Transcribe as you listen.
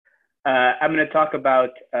I'm going to talk about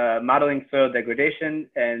modeling soil degradation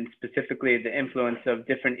and specifically the influence of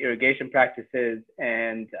different irrigation practices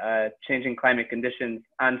and changing climate conditions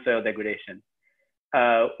on soil degradation.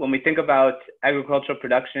 When we think about agricultural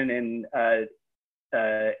production in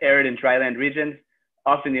arid and dryland regions,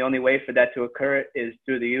 often the only way for that to occur is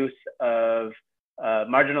through the use of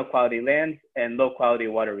marginal quality land and low quality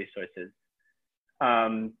water resources.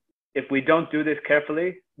 If we don't do this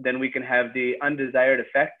carefully, then we can have the undesired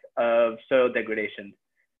effect of soil degradation.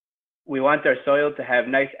 We want our soil to have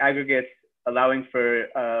nice aggregates, allowing for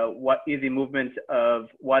easy movement of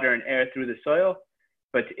water and air through the soil.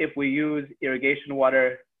 But if we use irrigation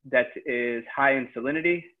water that is high in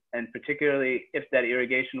salinity, and particularly if that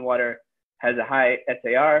irrigation water has a high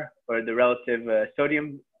SAR, or the relative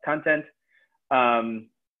sodium content,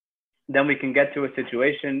 then we can get to a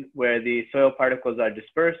situation where the soil particles are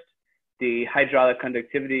dispersed, the hydraulic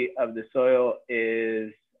conductivity of the soil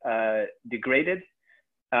is degraded,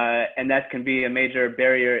 and that can be a major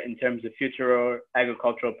barrier in terms of future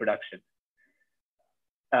agricultural production.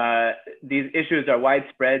 These issues are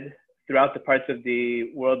widespread throughout the parts of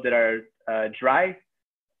the world that are dry,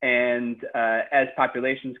 and as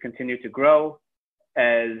populations continue to grow,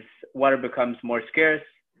 as water becomes more scarce,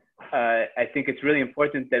 I think it's really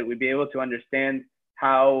important that we be able to understand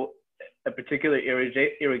how a particular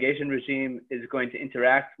irrigation regime is going to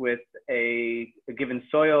interact with a given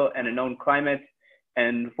soil and a known climate,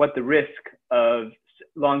 and what the risk of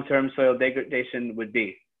long-term soil degradation would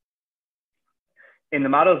be. In the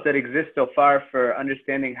models that exist so far for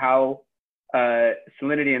understanding how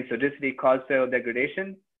salinity and sodicity cause soil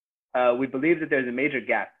degradation, we believe that there's a major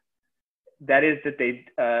gap. That is that they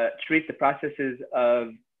treat the processes of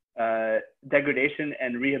degradation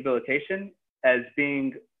and rehabilitation as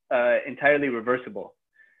being entirely reversible.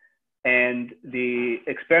 And the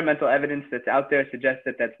experimental evidence that's out there suggests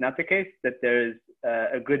that that's not the case, that there's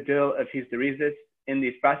a good deal of hysteresis in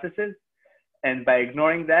these processes. And by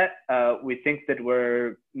ignoring that, we think that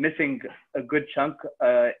we're missing a good chunk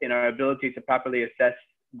in our ability to properly assess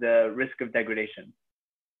the risk of degradation.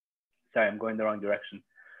 Sorry, I'm going the wrong direction.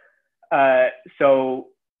 So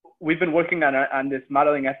we've been working on this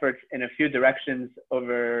modeling effort in a few directions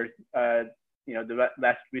over the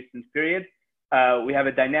last recent period. We have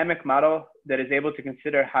a dynamic model that is able to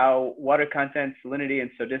consider how water content, salinity,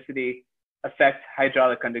 and sodicity affect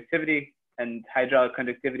hydraulic conductivity, and hydraulic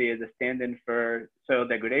conductivity is a stand-in for soil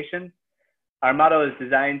degradation. Our model is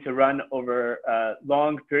designed to run over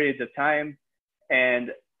long periods of time,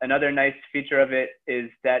 and another nice feature of it is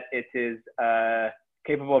that it is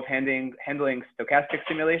capable of handling stochastic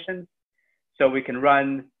simulations. So we can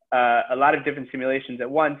run a lot of different simulations at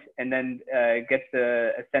once and then get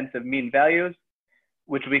a sense of mean values,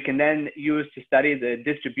 which we can then use to study the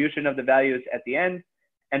distribution of the values at the end.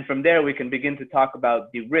 And from there, we can begin to talk about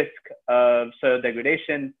the risk of soil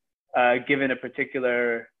degradation given a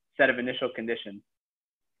particular set of initial conditions.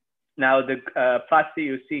 Now, the plots that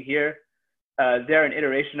you see here, they're an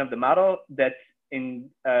iteration of the model that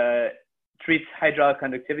treats hydraulic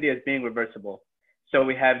conductivity as being reversible. So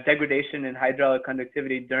we have degradation in hydraulic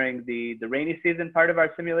conductivity during the rainy season part of our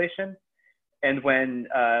simulation. And when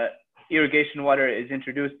irrigation water is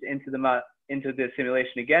introduced into the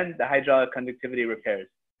simulation again, the hydraulic conductivity repairs.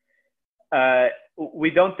 We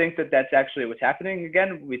don't think that that's actually what's happening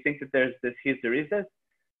again. We think that there's this hysteresis.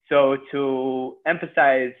 So to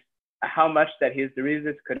emphasize how much that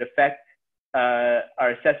hysteresis could affect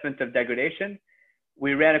our assessment of degradation,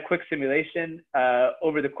 we ran a quick simulation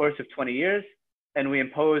over the course of 20 years, and we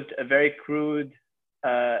imposed a very crude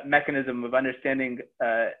mechanism of understanding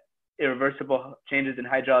irreversible changes in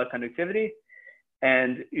hydraulic conductivity.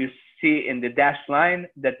 And you see in the dashed line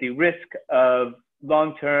that the risk of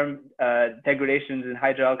long-term degradations in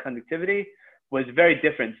hydraulic conductivity was very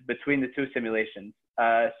different between the two simulations.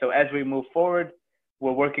 So as we move forward,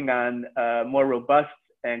 we're working on more robust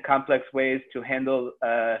and complex ways to handle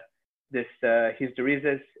this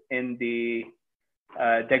hysteresis in the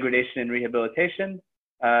degradation and rehabilitation,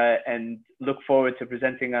 and look forward to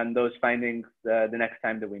presenting on those findings the next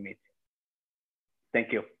time that we meet.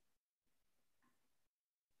 Thank you.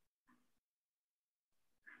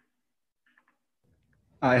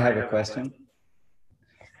 I have a question.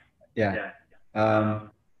 Yeah.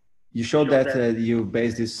 You showed that you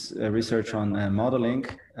base this research on modeling.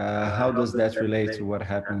 How does that relate to what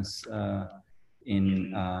happens on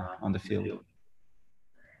the field?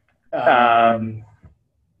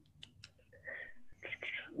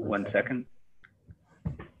 One second.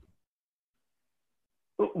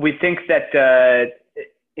 We think that,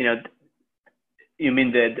 you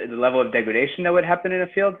mean the level of degradation that would happen in a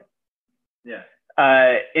field? Yeah.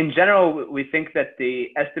 In general, we think that the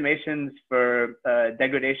estimations for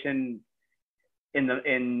degradation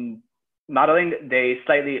in modeling, they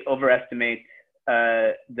slightly overestimate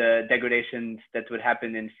the degradations that would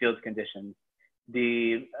happen in field conditions.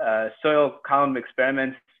 The soil column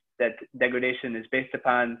experiments that degradation is based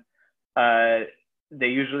upon, they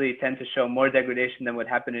usually tend to show more degradation than would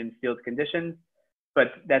happen in field conditions.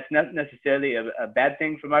 But that's not necessarily a bad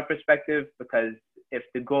thing from our perspective, because if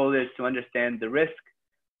the goal is to understand the risk,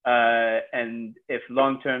 and if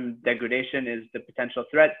long-term degradation is the potential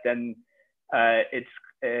threat, then it's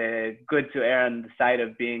good to err on the side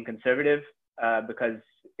of being conservative, because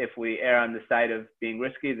if we err on the side of being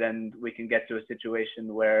risky, then we can get to a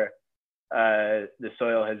situation where the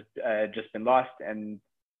soil has just been lost, and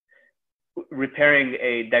repairing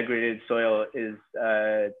a degraded soil is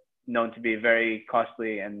known to be very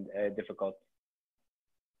costly and difficult.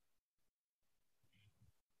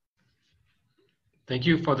 Thank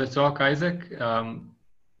you for the talk, Isaac.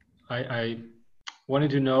 I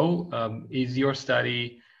wanted to know, is your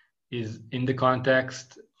study in the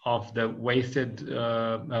context of the wasted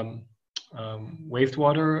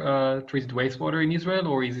wastewater, treated wastewater in Israel,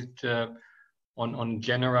 or is it on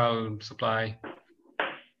general supply?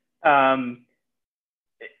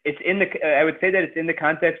 It's I would say that it's in the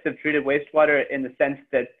context of treated wastewater, in the sense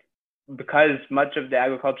that because much of the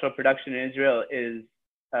agricultural production in Israel is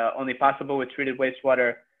only possible with treated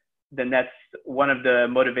wastewater, then that's one of the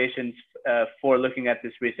motivations for looking at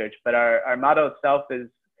this research. But our model itself is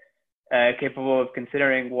capable of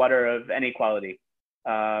considering water of any quality,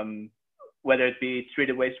 whether it be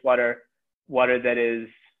treated wastewater, water that is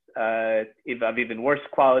of even worse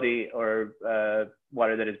quality, or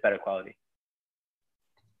water that is better quality.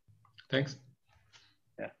 Thanks.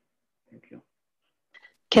 Yeah, thank you.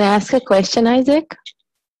 Can I ask a question, Isaac?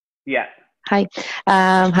 Yeah. Hi.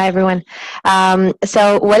 Hi, everyone.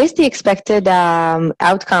 So what is the expected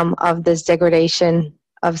outcome of this degradation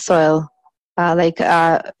of soil? Do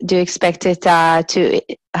you expect it how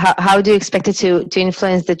do you expect it to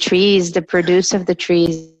influence the trees, the produce of the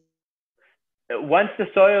trees? Once the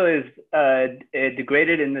soil is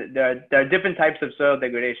degraded, there are different types of soil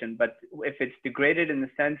degradation, but if it's degraded in the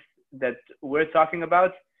sense that we're talking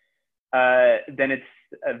about, then it's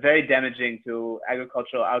very damaging to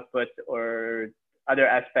agricultural output or other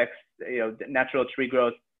aspects, natural tree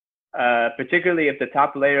growth, particularly if the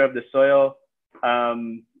top layer of the soil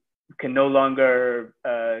can no longer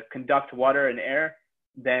conduct water and air.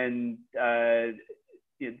 Then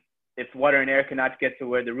if water and air cannot get to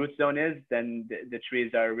where the root zone is, then the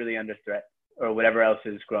trees are really under threat, or whatever else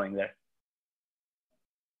is growing there.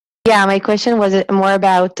 Yeah, my question was more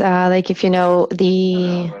about if you know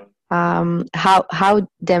the how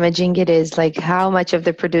damaging it is, like how much of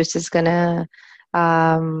the produce is gonna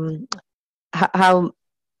how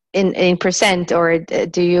in percent, or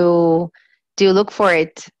do you look for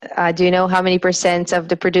it? Do you know how many percent of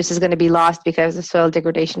the produce is going to be lost because of soil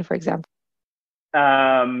degradation, for example?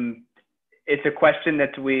 It's a question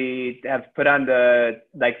that we have put on the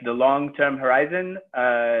long-term horizon,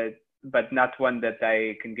 but not one that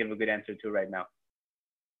I can give a good answer to right now.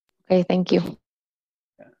 Okay, thank you.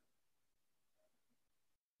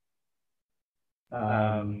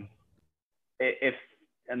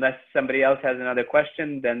 Unless somebody else has another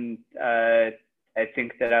question, then I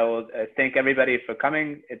think that I will thank everybody for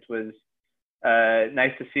coming. It was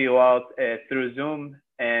nice to see you all through Zoom,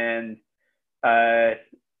 and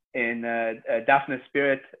in Daphne's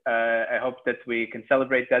spirit, I hope that we can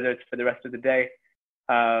celebrate deserts for the rest of the day.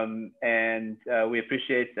 And we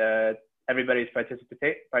appreciate everybody's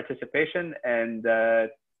participation, and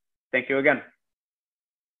thank you again.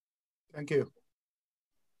 Thank you.